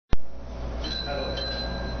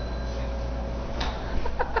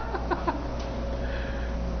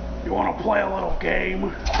play a little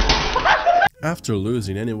game? After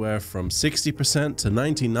losing anywhere from 60% to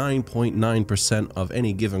 99.9% of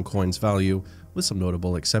any given coin's value, with some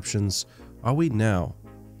notable exceptions, are we now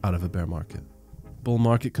out of a bear market? Bull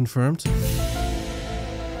market confirmed?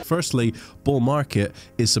 Firstly, bull market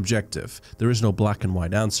is subjective. There is no black and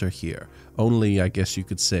white answer here. Only, I guess you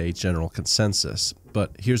could say, general consensus.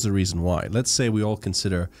 But here's the reason why. Let's say we all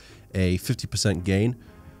consider a 50% gain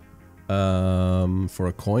for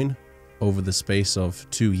a coin over the space of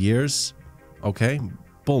 2 years. Okay,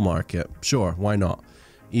 bull market, sure, why not?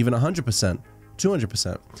 Even 100%,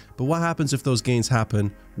 200%. But what happens if those gains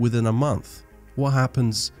happen within a month? What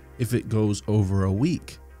happens if it goes over a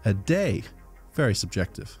week, a day? Very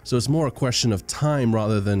subjective. So it's more a question of time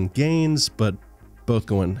rather than gains, but both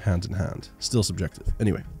going hand in hand. Still subjective.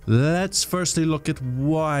 Anyway, let's firstly look at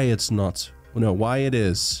why it's not, no, why it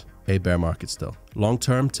is a bear market still.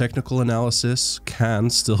 Long-term technical analysis can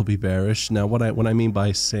still be bearish. Now, what I mean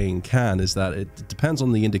by saying can is that it depends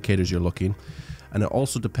on the indicators you're looking, and it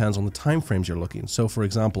also depends on the time frames you're looking. So, for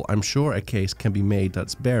example, I'm sure a case can be made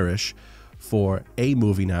that's bearish for a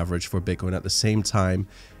moving average for Bitcoin. At the same time,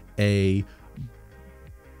 a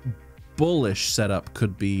bullish setup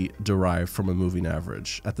could be derived from a moving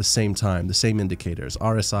average at the same time, the same indicators,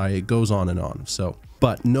 RSI, it goes on and on. So,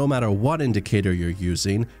 but no matter what indicator you're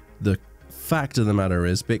using, the fact of the matter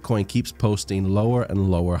is Bitcoin keeps posting lower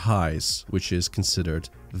and lower highs, which is considered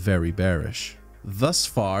very bearish. Thus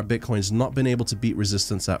far, Bitcoin's not been able to beat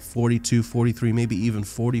resistance at $42, $43, maybe even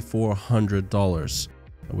 $4,400.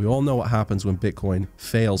 And we all know what happens when Bitcoin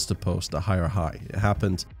fails to post a higher high. It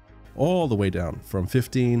happened all the way down from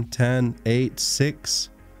 15, 10, 8, 6.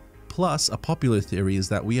 Plus, a popular theory is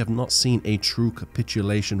that we have not seen a true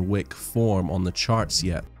capitulation wick form on the charts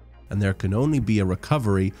yet, and there can only be a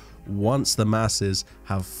recovery once the masses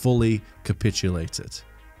have fully capitulated.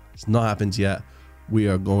 It's not happened yet. We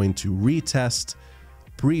are going to retest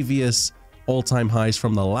previous all-time highs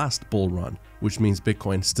from the last bull run, which means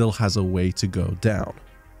Bitcoin still has a way to go down.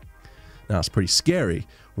 Now, it's pretty scary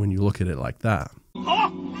when you look at it like that.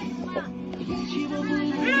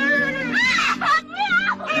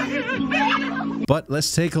 But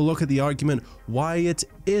let's take a look at the argument why it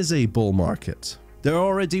is a bull market. There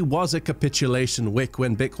already was a capitulation wick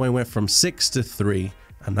when Bitcoin went from 6 to 3,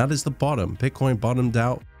 and that is the bottom. Bitcoin bottomed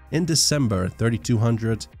out in December at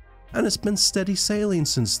 3,200, and it's been steady sailing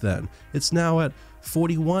since then. It's now at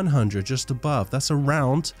 4,100, just above. That's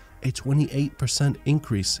around a 28%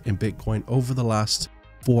 increase in Bitcoin over the last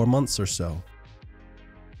 4 months or so.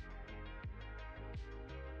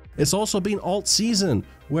 It's also been alt season,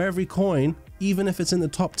 where every coin, even if it's in the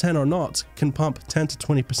top 10 or not, can pump 10 to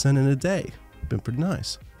 20% in a day. Been pretty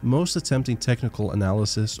nice. Most attempting technical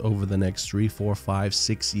analysis over the next 3, 4, 5,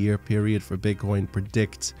 6 year period for Bitcoin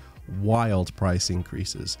predict wild price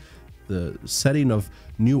increases. The setting of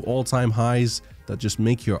new all-time highs that just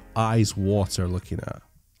make your eyes water looking at,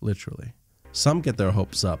 literally. Some get their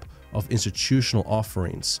hopes up of institutional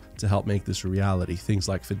offerings to help make this a reality, things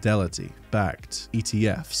like Fidelity, backed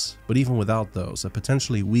ETFs. But even without those, a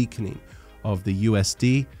potentially weakening of the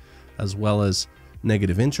USD, as well as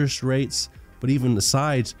negative interest rates, but even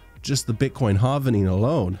aside just the Bitcoin halvening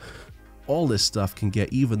alone, all this stuff can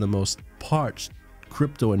get even the most parched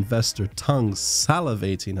crypto investor tongues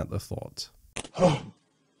salivating at the thought.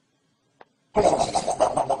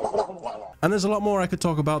 And there's a lot more I could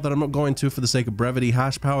talk about that I'm not going to for the sake of brevity.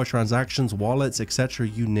 Hash power, transactions, wallets, etc.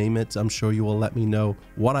 You name it. I'm sure you will let me know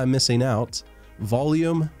what I'm missing out.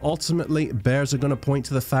 Volume. Ultimately, bears are going to point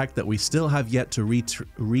to the fact that we still have yet to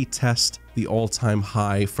retest the all-time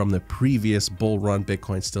high from the previous bull run.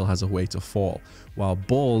 Bitcoin still has a way to fall, while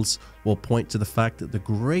bulls will point to the fact that the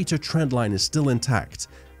greater trend line is still intact.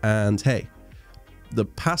 And hey, the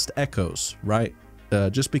past echoes, right?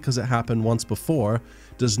 Just because it happened once before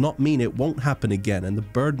does not mean it won't happen again, and the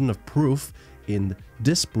burden of proof in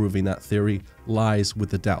disproving that theory lies with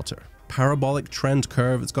the doubter. Parabolic trend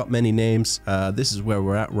curve, it's got many names. This is where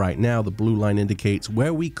we're at right now. The blue line indicates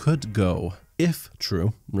where we could go if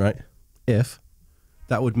true, right? If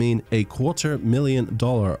that would mean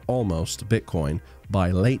 $250,000 almost Bitcoin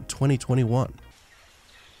by late 2021.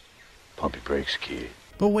 Pump your brakes, kid.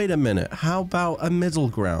 But wait a minute, how about a middle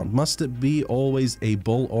ground? Must it be always a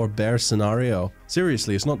bull or bear scenario?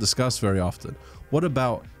 Seriously, it's not discussed very often. What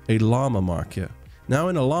about a llama market? Now,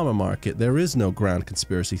 in a llama market, there is no grand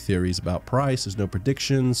conspiracy theories about price, there's no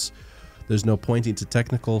predictions, there's no pointing to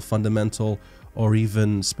technical, fundamental, or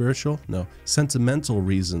even spiritual, no, sentimental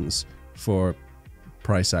reasons for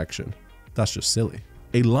price action. That's just silly.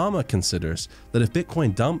 A llama considers that if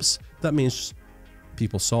Bitcoin dumps, that means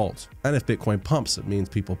people sold. And if Bitcoin pumps, it means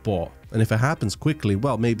people bought. And if it happens quickly,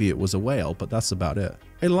 well, maybe it was a whale, but that's about it.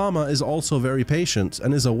 A llama is also very patient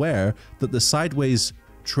and is aware that the sideways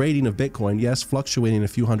trading of Bitcoin, yes, fluctuating a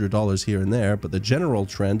few $100s here and there, but the general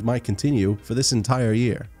trend might continue for this entire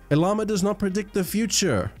year. A llama does not predict the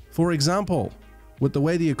future. For example, with the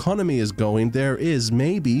way the economy is going, there is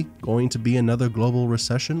maybe going to be another global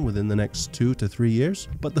recession within the next 2 to 3 years.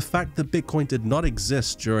 But the fact that Bitcoin did not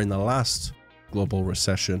exist during the last global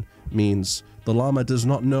recession means the llama does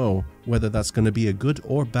not know whether that's going to be a good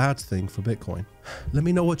or bad thing for Bitcoin. Let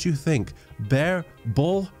me know what you think. Bear,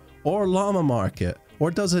 bull, or llama market?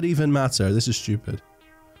 Or does it even matter? This is stupid.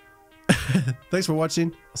 Thanks for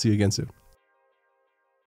watching. I'll see you again soon.